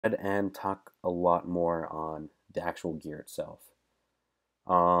and talk a lot more on the actual gear itself.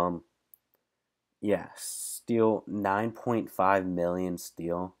 Um, yeah, steel 9.5 million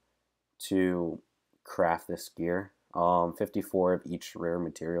steel to craft this gear. 54 of each rare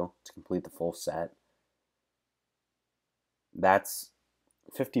material to complete the full set. That's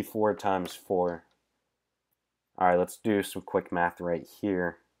 54 times 4. All right, let's do some quick math right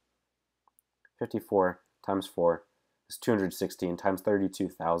here. 54 times 4 is 216 times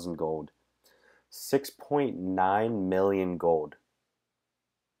 32,000 gold. 6.9 million gold.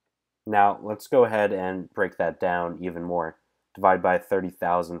 Now, let's go ahead and break that down even more. Divide by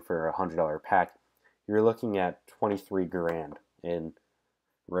 30,000 for a $100 pack. You're looking at 23 grand in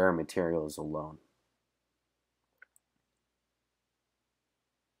rare materials alone.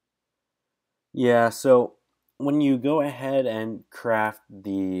 Yeah, so when you go ahead and craft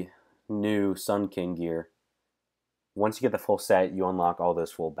the new Sun King gear, once you get the full set, you unlock all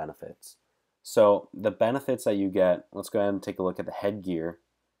those full benefits. So the benefits that you get, let's go ahead and take a look at the headgear.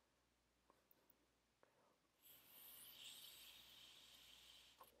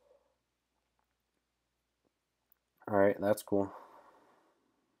 All right, that's cool.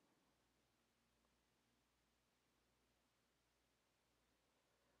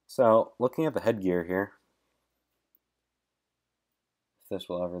 So looking at the headgear here, if this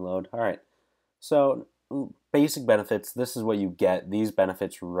will ever load. All right, so basic benefits, this is what you get. These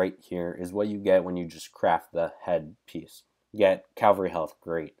benefits right here is what you get when you just craft the head piece. You get cavalry health,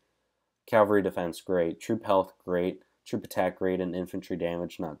 great. Cavalry defense, great. Troop health, great. Troop attack, great, and infantry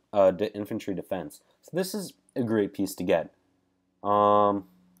damage, not infantry defense. So this is a great piece to get. Um,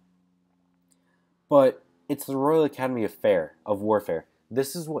 but it's the Royal Academy of Warfare.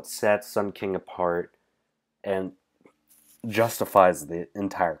 This is what sets Sun King apart and justifies the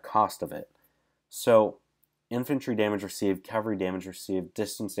entire cost of it. So, infantry damage received, cavalry damage received,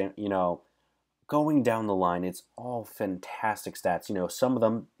 distance, going down the line, it's all fantastic stats. Some of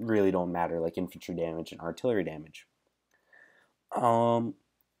them really don't matter, like infantry damage and artillery damage. Um,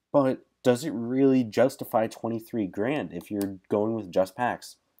 but does it really justify 23 grand if you're going with just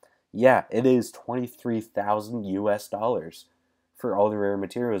packs? Yeah, it is 23,000 US dollars for all the rare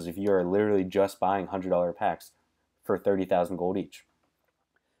materials if you are literally just buying $100 packs for 30,000 gold each.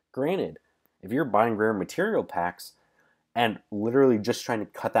 Granted, if you're buying rare material packs and literally just trying to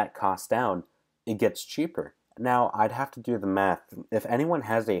cut that cost down, it gets cheaper. Now, I'd have to do the math. If anyone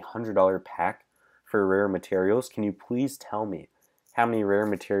has a $100 pack for rare materials, can you please tell me how many rare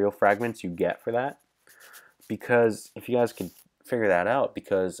material fragments you get for that? Because if you guys could figure that out,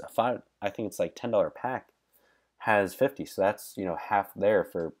 because I think it's like $10 pack has 50, so that's half there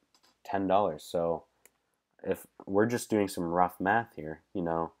for $10. So if we're just doing some rough math here,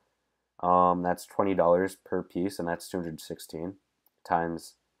 that's $20 per piece, and that's 216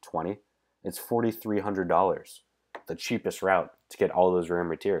 times 20. It's $4,300, the cheapest route to get all those rare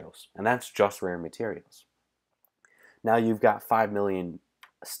materials, and that's just rare materials. Now you've got 5 million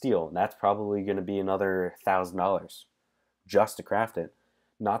steel, and that's probably going to be another $1,000 just to craft it.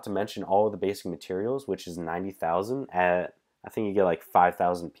 Not to mention all of the basic materials, which is 90,000 at, I think you get like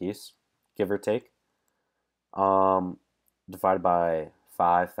 5,000 piece, give or take. Divided by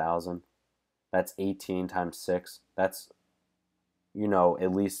 5,000, that's 18 times 6. That's,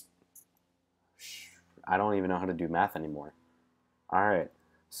 at least, I don't even know how to do math anymore. All right,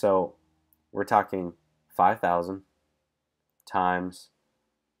 so we're talking 5,000 times,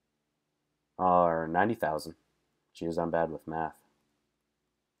 or 90,000. Geez, I'm bad with math.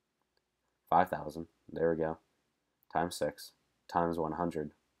 5,000, there we go, times 6, times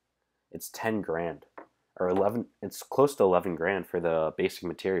 100. It's 10 grand, or 11, it's close to 11 grand for the basic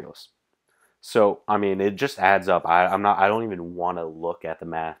materials. So, I mean, it just adds up. I don't even want to look at the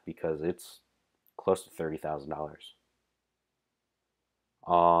math because it's close to $30,000.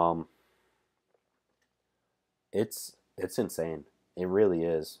 Um, it's insane. It really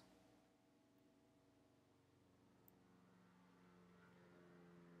is.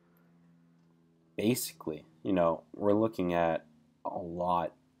 Basically, we're looking at a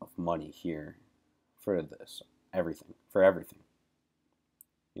lot of money here for this, everything, for everything.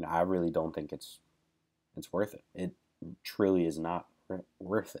 I really don't think it's worth it. It truly is not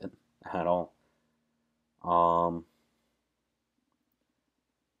worth it at all. Um,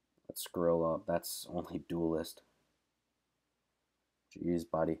 let's scroll up. That's only duelist. Jeez,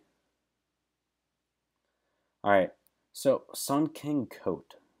 buddy. All right. So Sun King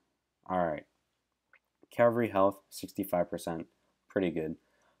coat. All right. Cavalry health 65%, pretty good.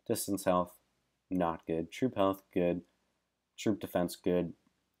 Distance health not good. Troop health good. Troop defense good,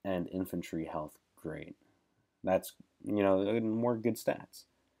 and infantry health great. That's more good stats.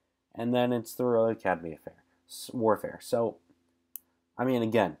 and then it's the Royal Academy affair, warfare. So, I mean,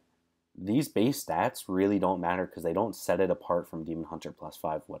 again, these base stats really don't matter because they don't set it apart from Demon Hunter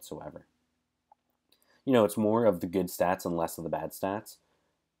 +5 whatsoever. It's more of the good stats and less of the bad stats.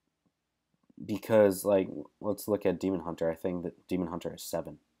 Because, like, let's look at Demon Hunter. I think that Demon Hunter has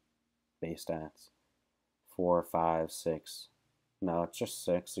 7 base stats. 4, 5, 6. No, it's just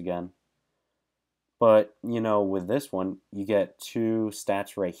 6 again. But, with this one, you get 2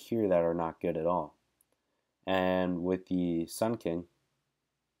 stats right here that are not good at all. And with the Sun King,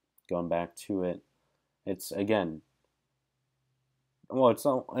 going back to it, it's, again, well,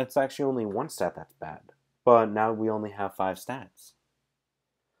 it's actually only 1 stat that's bad. But now we only have 5 stats.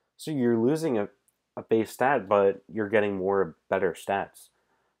 So you're losing a base stat, but you're getting more better stats.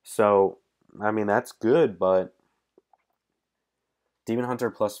 So, I mean, that's good, but Demon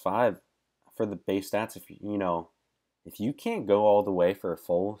Hunter +5 for the base stats, if you can't go all the way for a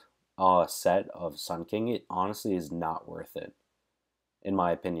full set of Sun King, it honestly is not worth it, in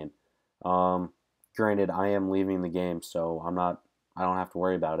my opinion. Granted, I am leaving the game, so I don't have to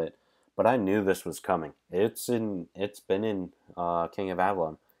worry about it. But I knew this was coming. It's been in King of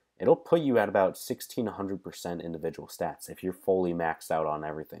Avalon. It'll put you at about 1600% individual stats if you're fully maxed out on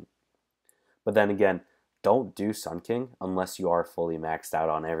everything. But then again, don't do Sun King unless you are fully maxed out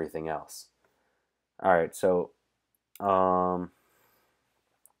on everything else. Alright, so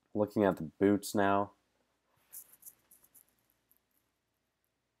looking at the boots now.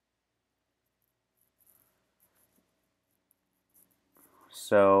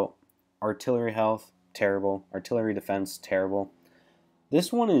 So, artillery health, terrible. Artillery defense, terrible.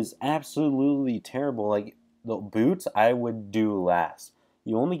 This one is absolutely terrible. Like, the boots, I would do last.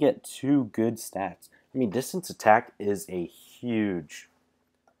 You only get 2 good stats. I mean, distance attack is a huge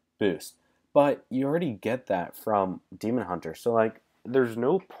boost. But you already get that from Demon Hunter. So, like, there's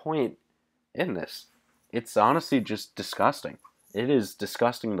no point in this. It's honestly just disgusting. It is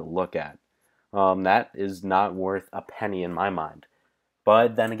disgusting to look at. That is not worth a penny in my mind.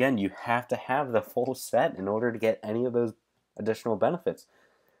 But then again, you have to have the full set in order to get any of those additional benefits.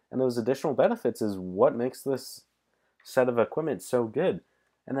 And those additional benefits is what makes this set of equipment so good.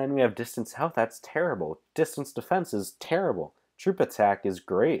 And then we have distance health, that's terrible. Distance defense is terrible. Troop attack is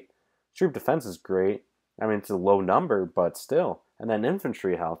great. Troop defense is great. I mean, it's a low number, but still. And then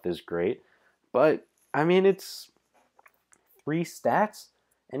infantry health is great. But, I mean, it's 3 stats,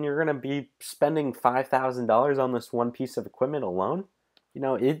 and you're going to be spending $5,000 on this one piece of equipment alone?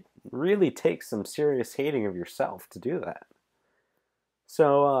 It really takes some serious hating of yourself to do that.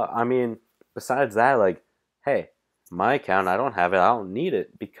 So, I mean, besides that, like, hey, my account, I don't have it, I don't need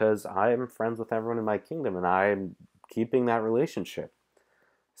it, because I am friends with everyone in my kingdom, and I'm keeping that relationship.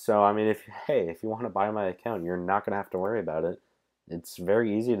 So, I mean, if you want to buy my account, you're not going to have to worry about it. It's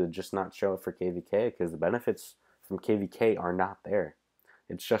very easy to just not show it for KVK, because the benefits from KVK are not there.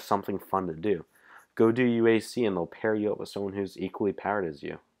 It's just something fun to do. Go do UAC and they'll pair you up with someone who's equally powered as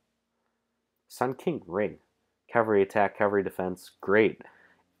you. Sun King, great. Cavalry attack, cavalry defense, great.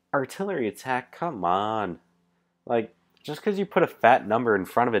 Artillery attack, come on. Like, just because you put a fat number in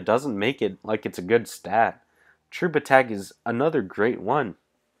front of it doesn't make it like it's a good stat. Troop attack is another great one.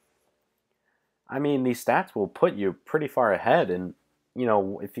 I mean, these stats will put you pretty far ahead, and,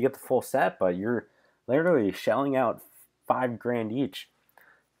 if you get the full set, but you're literally shelling out $5,000 each,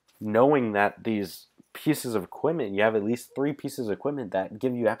 knowing that these pieces of equipment, you have at least 3 pieces of equipment that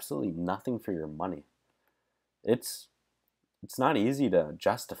give you absolutely nothing for your money. It's not easy to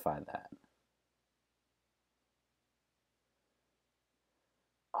justify that.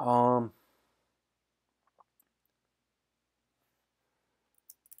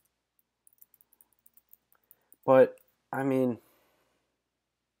 But I mean,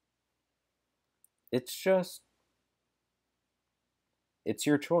 it's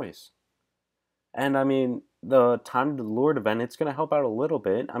your choice. And I mean, the Time to the Lord event, it's going to help out a little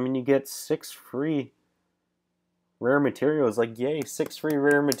bit. I mean, you get 6 free rare materials. Like, yay, 6 free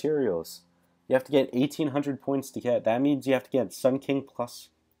rare materials. You have to get 1,800 points to get. That means you have to get Sun King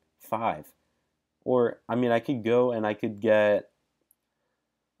 +5. Or, I mean, I could go and I could get,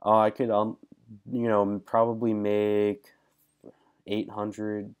 probably make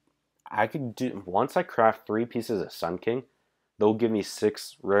 800. I could do, once I craft 3 pieces of Sun King, they'll give me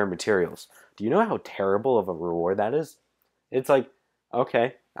 6 rare materials. Do you know how terrible of a reward that is? It's like,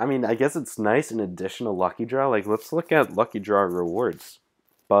 okay, I mean, I guess it's nice in addition to Lucky Draw. Like, let's look at Lucky Draw rewards.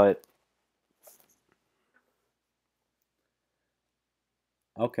 But,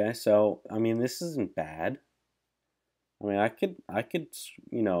 okay, so, I mean, this isn't bad. I mean, I could, I could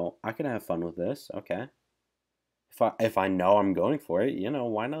have fun with this, okay. If I know I'm going for it,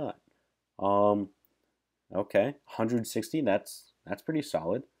 why not? Um, okay, 160. That's pretty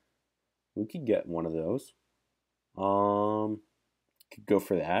solid. We could get one of those. Um, could go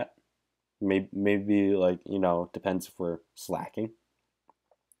for that. Maybe like, depends if we're slacking.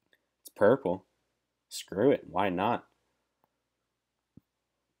 It's purple. Screw it. Why not?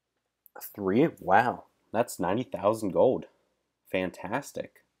 3. Wow, that's 90,000 gold.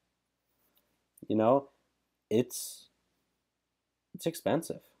 Fantastic. You know, it's it's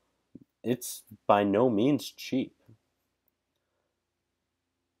expensive. It's by no means cheap.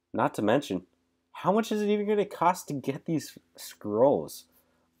 Not to mention, how much is it even going to cost to get these scrolls?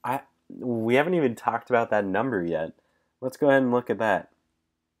 We haven't even talked about that number yet. Let's go ahead and look at that.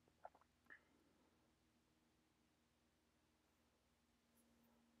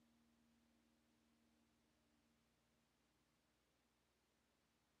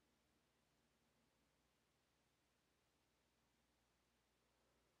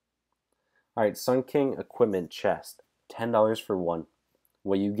 All right, Sun King equipment chest, $10 for one.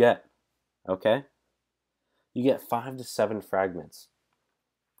 What you get? Okay, you get 5 to 7 fragments.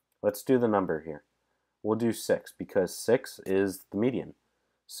 Let's do the number here. We'll do 6 because 6 is the median.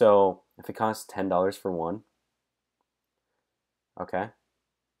 So if it costs $10 for one, okay.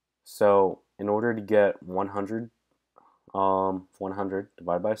 So in order to get 100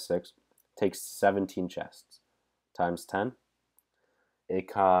 divided by 6 takes 17 chests times 10. It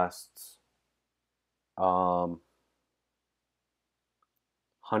costs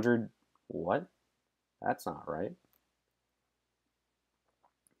 100. What? That's not right.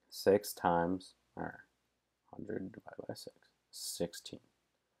 6 times, or 100 divided by 6, 16.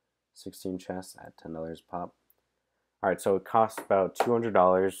 16 chests at $10 pop. All right, so it costs about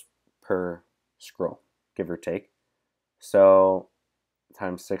 $200 per scroll, give or take. So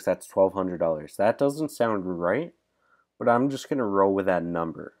times 6, that's $1,200. That doesn't sound right, but I'm just gonna roll with that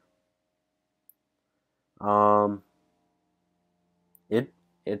number. Um,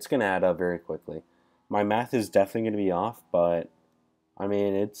 it's gonna add up very quickly. My math is definitely gonna be off, but I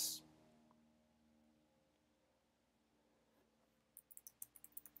mean it's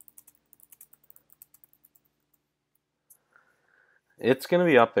gonna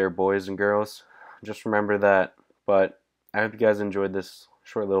be up there, boys and girls. Just remember that. But I hope you guys enjoyed this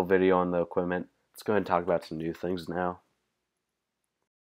short little video on the equipment. Let's go ahead and talk about some new things now.